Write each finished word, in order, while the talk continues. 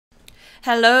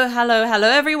Hello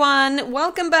everyone!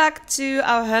 Welcome back to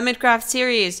our Hermitcraft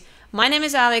series. My name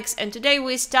is Alex and today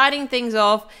we're starting things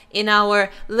off in our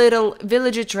little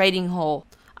villager trading hall.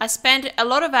 I spent a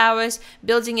lot of hours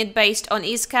building it based on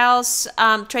Iskal's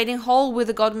trading hall with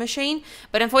the god machine,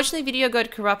 but unfortunately video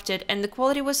got corrupted and the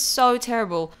quality was so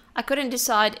terrible. I couldn't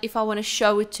decide if I want to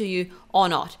show it to you or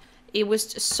not. It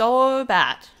was so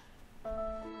bad.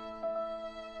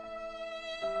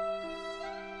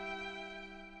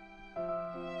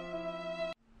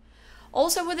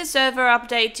 Also with the server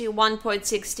update to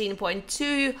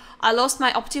 1.16.2, I lost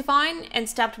my Optifine and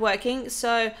stopped working,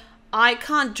 so I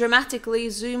can't dramatically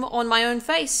zoom on my own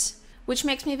face, which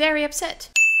makes me very upset.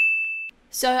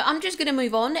 So I'm just gonna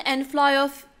move on and fly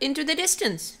off into the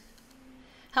distance.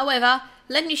 However,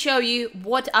 let me show you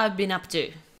what I've been up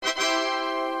to.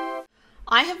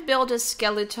 I have built a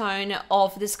skeleton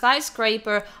of the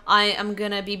skyscraper I am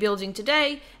gonna be building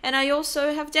today, and I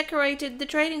also have decorated the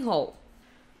trading hall.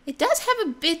 It does have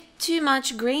a bit too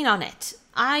much green on it.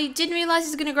 I didn't realize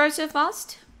it's gonna grow so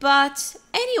fast. But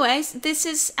anyways, this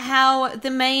is how the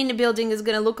main building is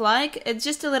gonna look like. It's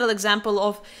just a little example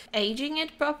of aging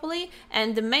it properly.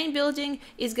 And the main building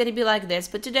is gonna be like this.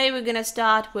 But today we're gonna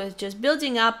start with just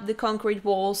building up the concrete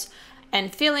walls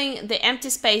and filling the empty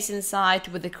space inside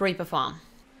with the creeper farm.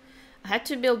 I had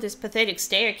to build this pathetic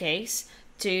staircase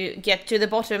to get to the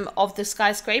bottom of the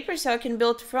skyscraper so I can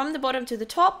build from the bottom to the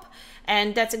top,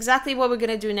 and that's exactly what we're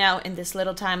gonna do now in this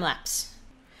little time lapse.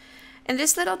 In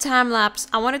this little time lapse,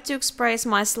 I wanted to express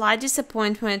my slight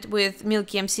disappointment with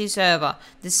Milky server,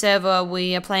 the server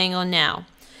we are playing on now.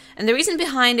 And the reason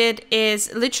behind it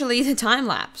is literally the time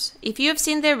lapse. If you have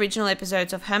seen the original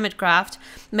episodes of Hermitcraft,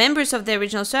 members of the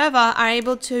original server are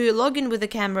able to log in with a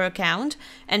camera account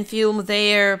and film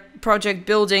their project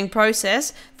building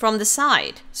process from the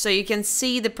side, so you can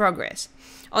see the progress.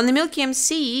 On the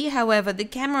Milky, however, the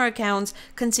camera account's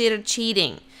considered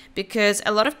cheating, because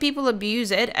a lot of people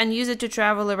abuse it and use it to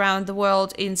travel around the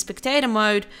world in spectator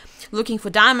mode, looking for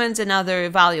diamonds and other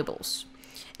valuables.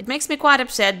 It makes me quite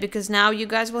upset because now you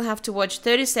guys will have to watch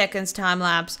 30 seconds time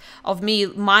lapse of me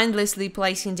mindlessly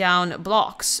placing down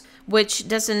blocks, which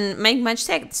doesn't make much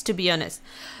sense, to be honest.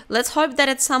 Let's hope that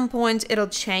at some point it'll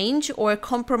change or a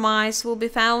compromise will be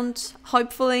found,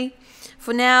 hopefully.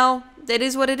 For now, that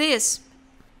is what it is.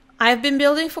 I've been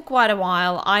building for quite a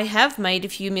while. I have made a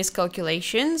few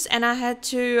miscalculations and I had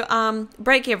to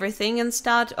break everything and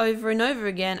start over and over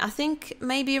again. I think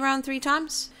maybe around 3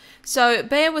 times. So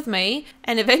bear with me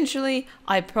and eventually,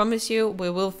 I promise you,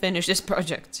 we will finish this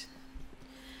project.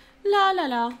 La la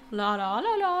la, la la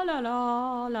la la la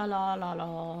la la la la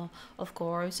la. Of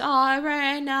course I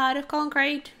ran out of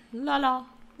concrete. La la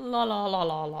la la la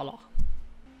la la la.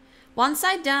 One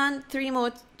side done, 3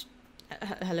 more.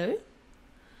 Hello?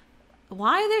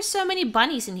 Why are there so many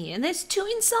bunnies in here? And there's 2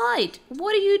 inside.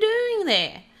 What are you doing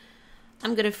there?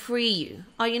 I'm gonna free you.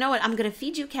 Oh, you know what? I'm gonna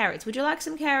feed you carrots. Would you like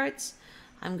some carrots?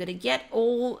 I'm gonna get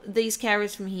all these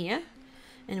carrots from here.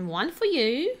 And one for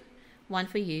you. One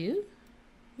for you.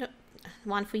 No,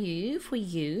 one for you. For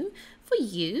you. For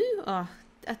you. Oh,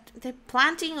 they're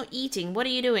planting or eating. What are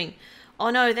you doing? Oh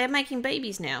no, they're making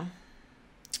babies now.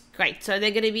 Great. So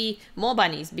they're gonna be more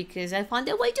bunnies because I find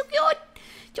them way too cute.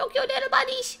 So cute little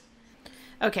bunnies.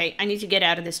 Okay, I need to get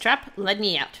out of this trap. Let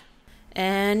me out.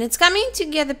 And it's coming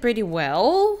together pretty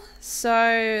well.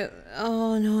 So,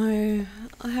 oh no,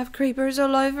 I have creepers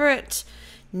all over it.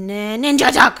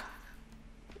 Ninja duck!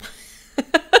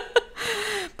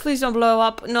 Please don't blow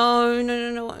up. No, no,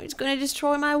 no, no. It's gonna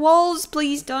destroy my walls.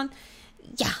 Please don't.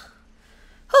 Yeah.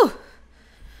 Whew.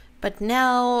 But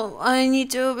now I need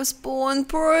to spawn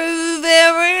proof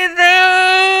everything.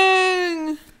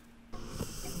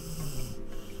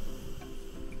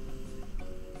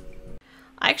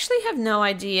 I actually have no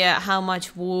idea how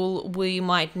much wool we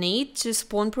might need to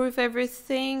spawn-proof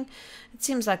everything. It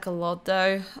seems like a lot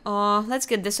though. Let's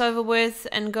get this over with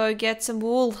and go get some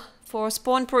wool for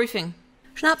spawn-proofing.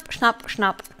 Schnapp, schnapp,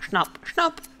 schnapp, schnapp,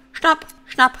 schnapp, schnapp,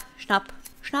 schnapp, schnapp,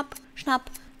 schnapp, schnapp,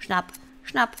 schnapp,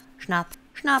 schnapp, schnapp,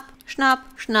 schnapp, schnapp,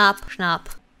 schnapp, schnapp.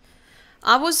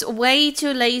 I was way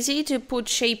too lazy to put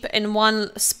sheep in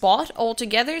one spot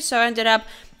altogether, so I ended up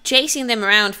chasing them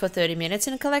around for 30 minutes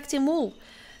and collecting wool.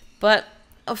 But,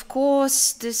 of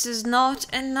course, this is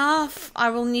not enough.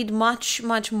 I will need much,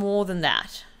 much more than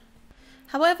that.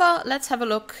 However, let's have a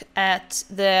look at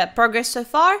the progress so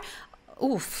far.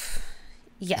 Oof.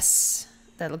 Yes.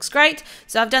 That looks great.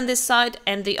 So I've done this side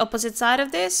and the opposite side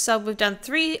of this. So we've done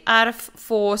 3 out of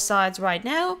 4 sides right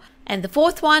now. And the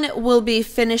 4th one will be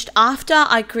finished after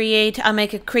I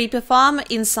make a creeper farm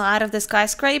inside of the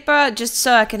skyscraper, just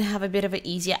so I can have a bit of an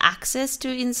easier access to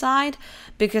inside,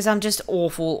 because I'm just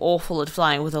awful at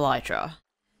flying with Elytra.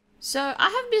 So I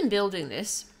have been building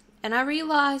this, and I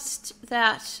realized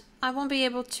that I won't be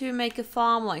able to make a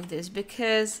farm like this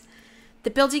because the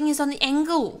building is on the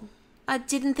angle. I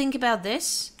didn't think about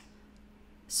this.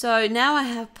 So now I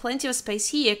have plenty of space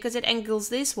here because it angles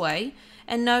this way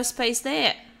and no space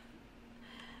there.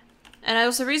 And I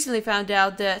also recently found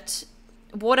out that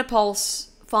water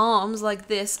pulse farms like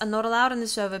this are not allowed on the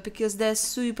server because they're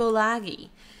super laggy.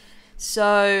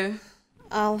 So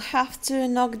I'll have to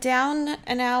knock down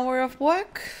an hour of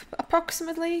work,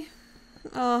 approximately.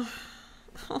 Oh.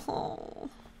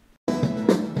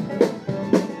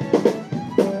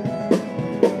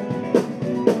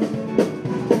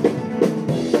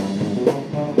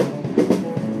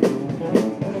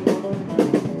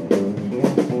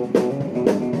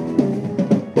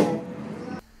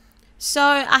 So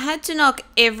I had to knock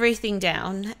everything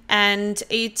down, and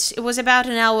it was about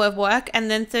an hour of work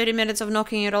and then 30 minutes of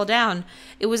knocking it all down.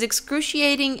 It was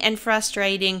excruciating and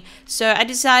frustrating, so I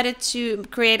decided to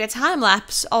create a time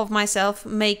lapse of myself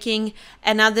making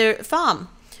another farm.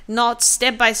 Not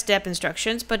step-by-step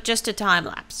instructions, but just a time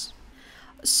lapse.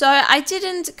 So I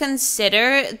didn't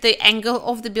consider the angle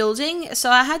of the building, so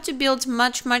I had to build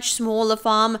much smaller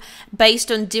farm based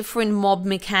on different mob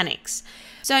mechanics.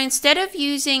 So instead of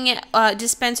using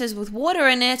dispensers with water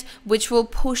in it, which will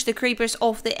push the creepers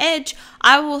off the edge,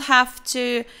 I will have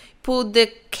to put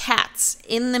the cats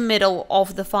in the middle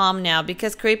of the farm now,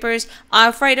 because creepers are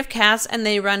afraid of cats and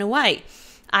they run away.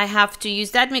 I have to use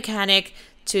that mechanic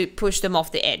to push them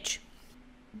off the edge.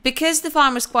 Because the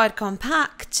farm is quite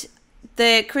compact,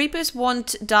 the creepers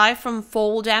won't die from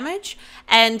fall damage,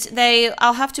 and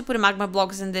I'll have to put a magma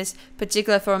blocks in this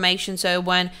particular formation, so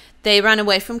when they run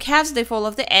away from cats, they fall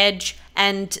off the edge,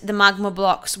 and the magma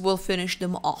blocks will finish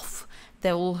them off.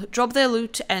 They will drop their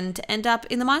loot and end up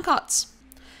in the minecarts.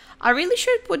 I really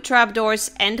should put trapdoors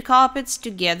and carpets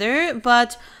together,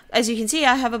 but as you can see,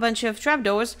 I have a bunch of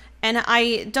trapdoors and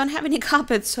I don't have any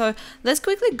carpets, so let's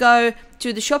quickly go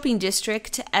to the shopping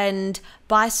district and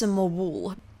buy some more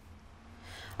wool.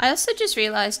 I also just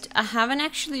realized I haven't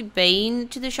actually been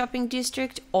to the shopping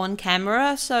district on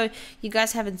camera, so you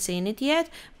guys haven't seen it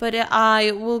yet, but I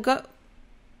will go...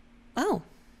 Oh,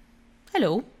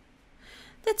 hello.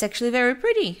 That's actually very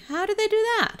pretty. How did they do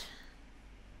that?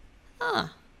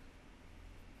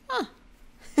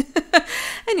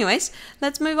 Anyways,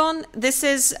 let's move on. This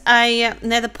is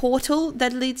another portal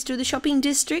that leads to the shopping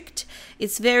district.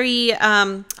 It's very...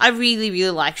 I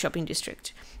really like shopping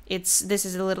district. This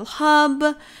is a little hub.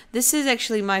 This is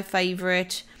actually my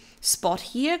favorite spot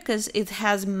here because it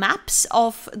has maps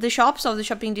of the shops of the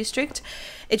shopping district.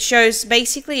 It shows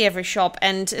basically every shop,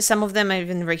 and some of them are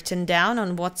even written down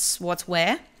on what's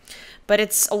where. But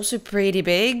it's also pretty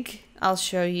big. I'll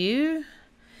show you.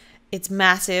 It's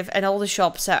massive and all the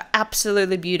shops are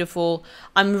absolutely beautiful.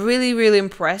 I'm really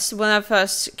impressed. When I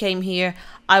first came here,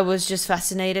 I was just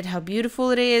fascinated how beautiful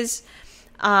it is.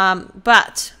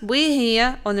 But we're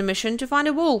here on a mission to find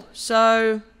a wool,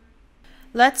 so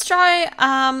let's try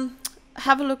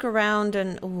have a look around.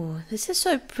 And oh, this is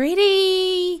so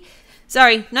pretty.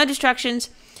 Sorry, no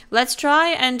distractions. Let's try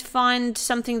and find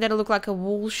something that'll look like a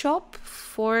wool shop.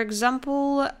 For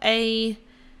example, a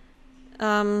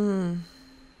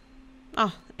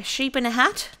sheep in a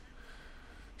hat.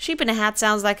 Sheep in a hat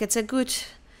sounds like it's a good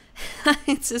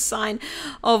it's a sign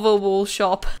of a wool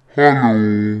shop.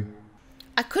 Hello.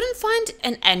 I couldn't find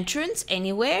an entrance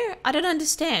anywhere. I don't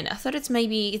understand. I thought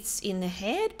maybe it's in the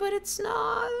head, but it's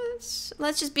not.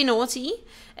 Let's just be naughty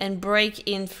and break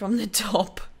in from the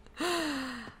top.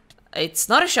 It's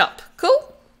not a shop.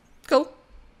 Cool.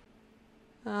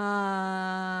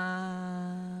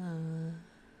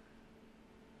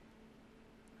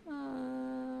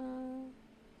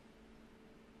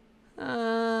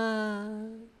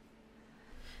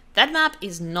 That map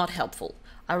is not helpful.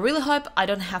 I really hope I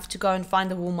don't have to go and find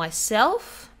the wool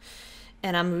myself.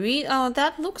 And oh,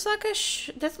 that looks like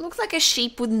a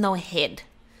sheep with no head.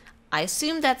 I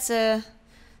assume it's a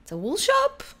wool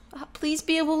shop. Please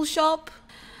be a wool shop.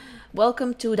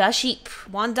 Welcome to the sheep.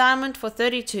 1 diamond for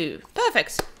 32.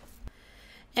 Perfect.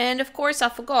 And of course I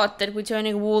forgot that we're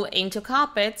turning wool into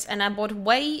carpets, and I bought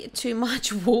way too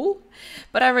much wool,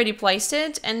 but I already placed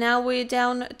it, and now we're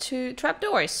down to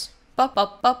trapdoors.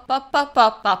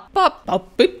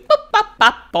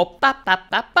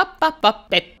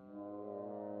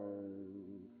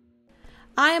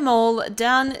 I am all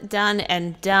done,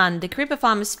 and done. The creeper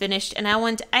farm is finished and I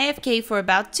went AFK for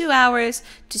about 2 hours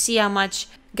to see how much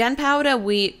gunpowder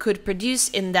we could produce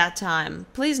in that time.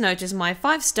 Please notice my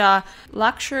 5-star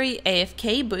luxury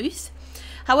AFK booth.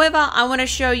 However, I want to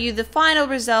show you the final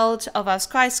result of our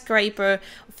skyscraper.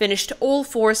 Finished all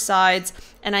 4 sides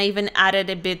and I even added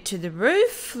a bit to the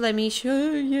roof. Let me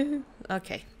show you.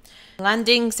 Okay.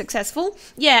 Landing successful.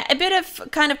 Yeah, a bit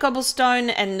of kind of cobblestone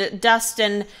and dust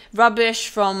and rubbish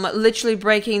from literally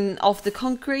breaking off the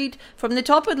concrete. From the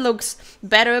top it looks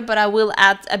better, but I will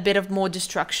add a bit of more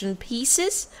destruction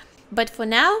pieces. But for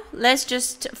now, let's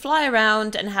just fly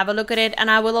around and have a look at it,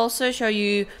 and I will also show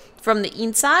you from the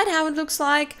inside how it looks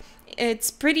like.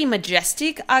 It's pretty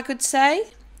majestic, I could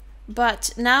say.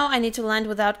 But now I need to land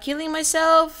without killing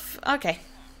myself. Okay.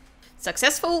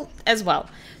 Successful as well.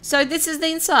 So this is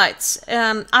the insides.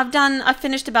 I've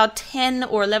finished about 10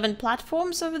 or 11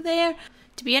 platforms over there.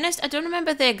 To be honest, I don't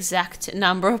remember the exact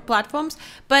number of platforms,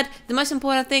 but the most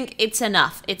important thing, it's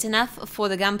enough. It's enough for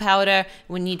the gunpowder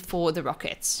we need for the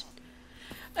rockets.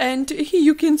 And here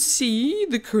you can see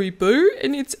the creeper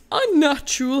in its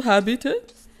unnatural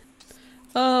habitat.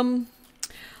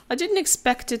 I didn't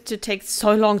expect it to take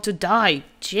so long to die.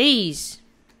 Jeez.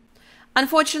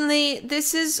 Unfortunately,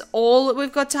 this is all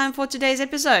we've got time for today's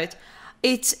episode.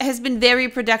 It has been very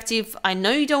productive. I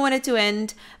know you don't want it to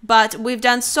end, but we've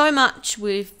done so much.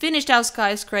 We've finished our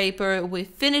skyscraper, we've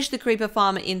finished the creeper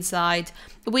farm inside,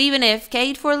 we even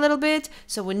AFK'd for a little bit,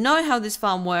 so we know how this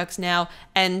farm works now,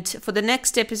 and for the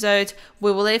next episode,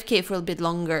 we will AFK for a bit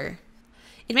longer.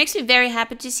 It makes me very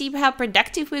happy to see how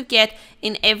productive we get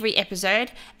in every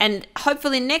episode, and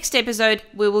hopefully next episode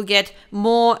we will get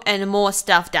more and more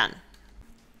stuff done.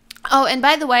 Oh, and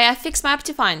by the way, I fixed my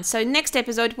Optifine, so next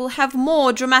episode we'll have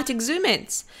more dramatic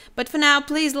zoom-ins. But for now,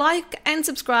 please like and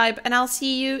subscribe, and I'll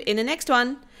see you in the next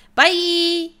one.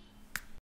 Bye!